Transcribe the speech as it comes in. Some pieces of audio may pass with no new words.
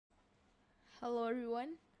Hello everyone.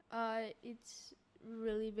 It's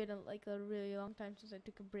really been a really long time since I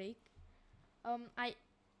took a break. I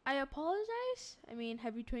apologize. I mean,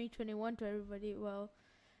 happy 2021 to everybody.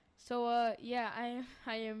 Yeah,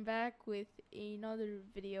 I am back with another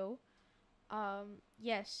video.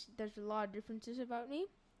 Yes, there's a lot of differences about me.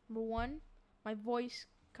 Number one, my voice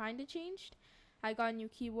kind of changed. I got a new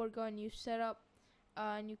keyboard, got a new setup,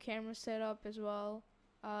 new camera setup as well.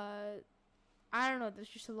 I don't know, there's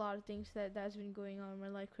just a lot of things that's been going on in my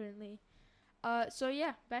life currently. So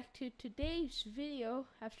yeah, back to today's video.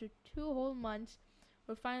 After 2 whole months,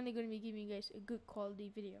 we're finally going to be giving you guys a good quality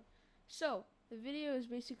video. So the video is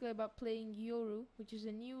basically about playing Yoru, which is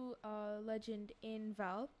a new legend in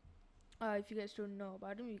Val. If you guys don't know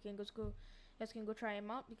about him, you guys can go try him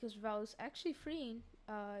out, because Val is actually free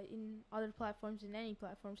in other platforms, in any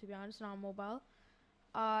platform, to be honest, not mobile.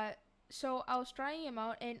 So I was trying him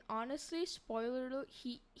out, and honestly, spoiler alert,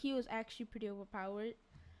 he was actually pretty overpowered.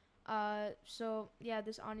 So yeah,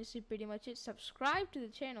 this honestly pretty much it. Subscribe to the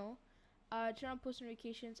channel, turn on post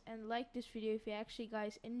notifications, and like this video if you actually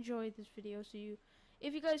guys enjoy this video.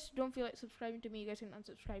 If you guys don't feel like subscribing to me, you guys can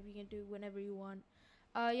unsubscribe. You can do whenever you want.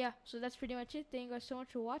 Yeah, so that's pretty much it. Thank you guys so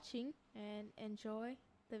much for watching, and enjoy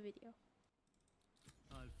the video.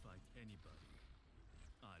 I'll fight anybody.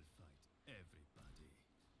 I'll fight everybody.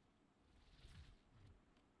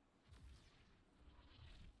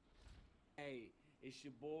 Hey, it's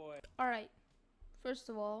your boy. Alright, first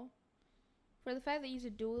of all, for the fact that he's a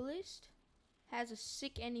duelist, has a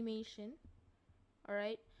sick animation,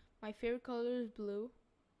 alright, my favorite color is blue,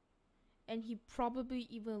 and he probably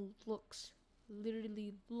even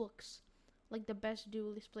literally looks like the best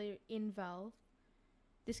duelist player in Valve.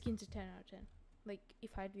 This skin's a 10 out of 10. Like,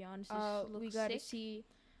 if I'd be honest, we gotta see.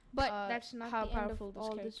 But that's not how powerful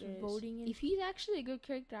all this voting is. If he's actually a good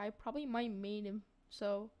character, I probably might main him.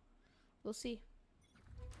 So we'll see.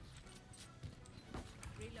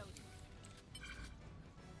 Reloading.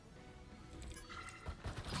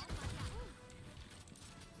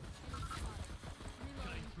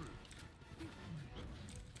 Cutting through.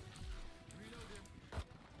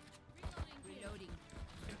 Reloading.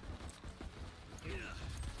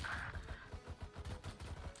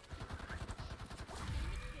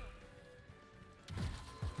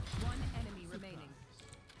 One enemy remaining.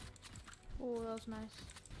 Oh, that was nice.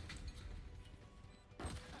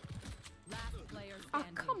 Last player Ah,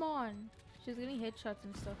 standing. come on. She's getting headshots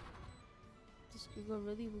and stuff. This could go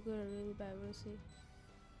really good or really bad. We'll see.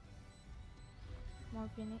 More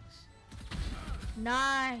Phoenix.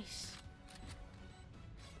 Nice.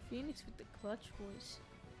 Phoenix with the clutch, boys.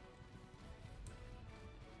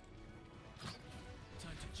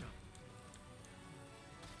 Time to jump.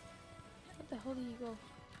 What the hell did he go?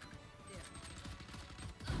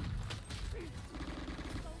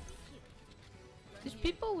 These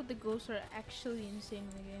people with the ghosts are actually insane in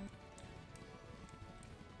the game.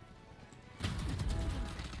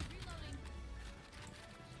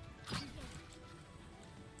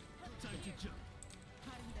 Time to jump.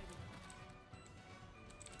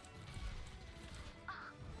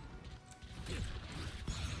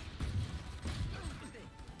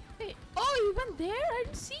 Hey, oh, he went there? I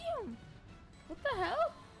didn't see him. What the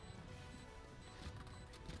hell?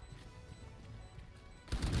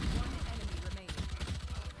 One enemy remaining.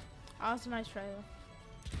 Oh, that's a nice try though.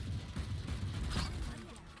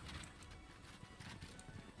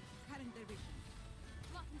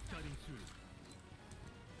 Cutting through.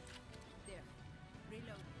 There.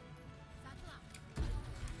 Reloading.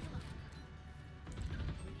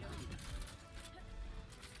 Reloading.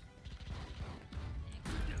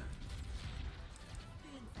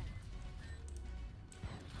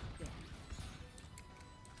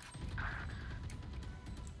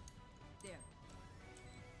 There.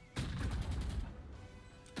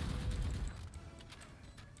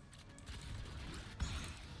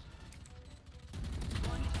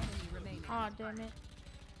 One enemy remaining. Aw, damn it.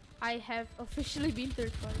 I have officially been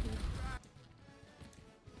third party.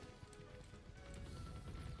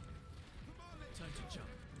 Time to jump.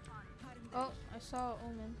 Oh, I saw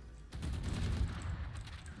Omen.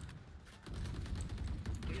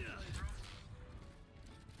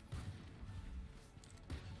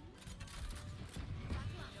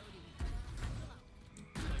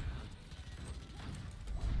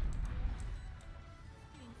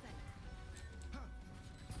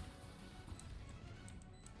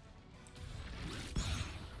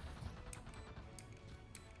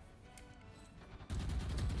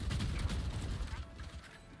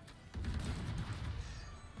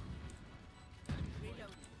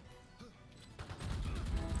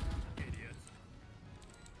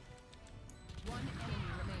 One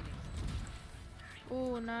enemy remaining.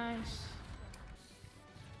 Oh, nice.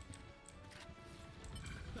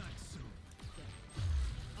 Back soon.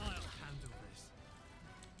 I'll handle this.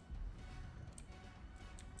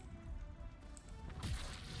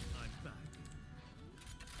 I'm back.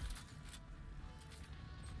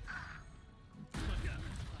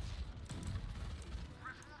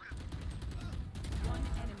 One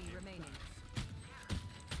enemy remaining.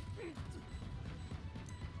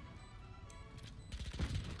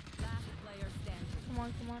 Last player standing. Come on,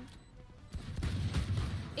 come on.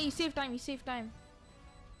 Hey, save time, he saved time.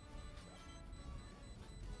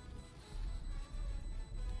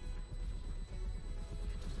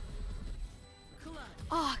 Clutch.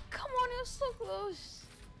 Ah, come on, you're so close.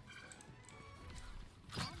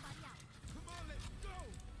 Come on, let's go.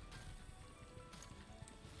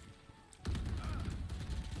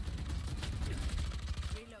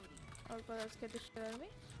 Reloading. Oh god, let's get this shit out of me.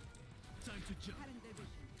 Time to jump. Current division.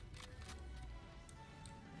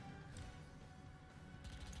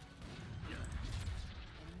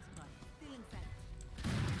 Enemy spotted. Stealing sight.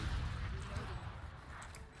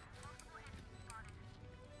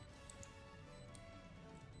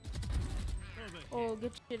 Over here. Oh,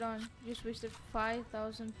 get shit on. You just wasted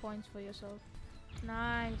 5,000 points for yourself.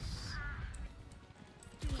 Nice.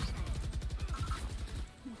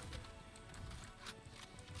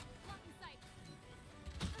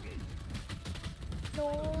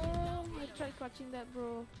 No, I tried clutching that,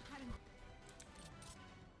 bro.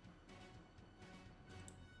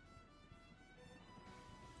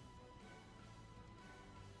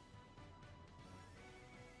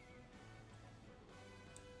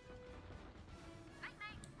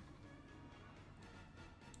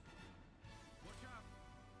 Watch out.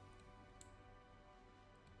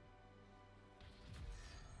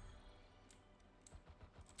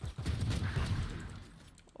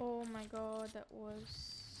 Oh my god, that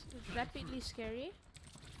was rapidly scary.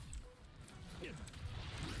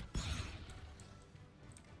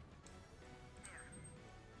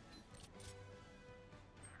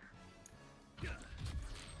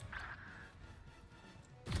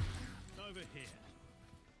 Over here.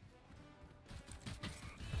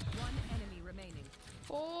 One enemy remaining.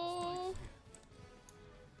 Oh,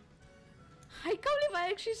 I can't believe I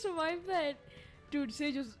actually survived that. Dude,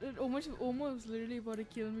 Sage was almost literally about to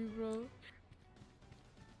kill me, bro.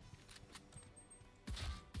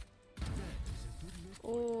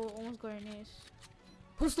 Oh, almost got an ace.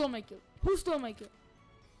 Who stole my kill? Who stole my kill?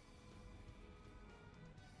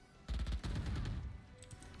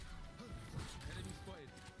 Enemy spotted.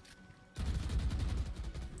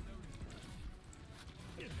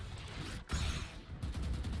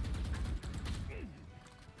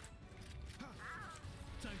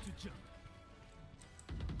 Time to jump.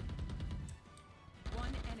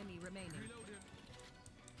 One enemy remaining. Reload him.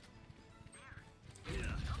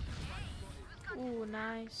 Oh,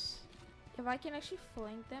 nice. If I can actually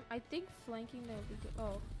flank them, I think flanking them would be good.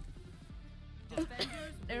 Oh,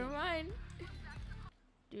 Defenders never win. mind.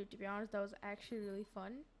 Dude, to be honest, that was actually really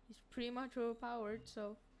fun. He's pretty much overpowered,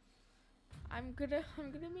 so I'm gonna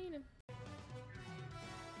main him.